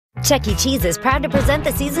Chuck E. Cheese is proud to present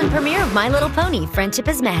the season premiere of My Little Pony: Friendship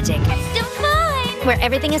is Magic. It's fun! Where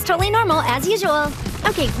everything is totally normal as usual.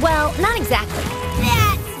 Okay, well, not exactly.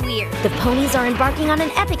 That's weird. The ponies are embarking on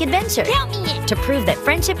an epic adventure. Count me in. To prove that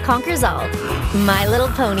friendship conquers all. My Little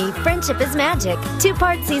Pony: Friendship is Magic.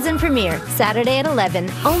 2-part season premiere, Saturday at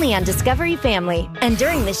 11, only on Discovery Family. And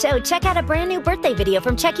during the show, check out a brand new birthday video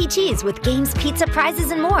from Chuck E. Cheese with games, pizza,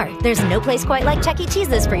 prizes, and more. There's no place quite like Chuck E.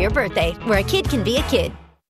 Cheese's for your birthday, where a kid can be a kid.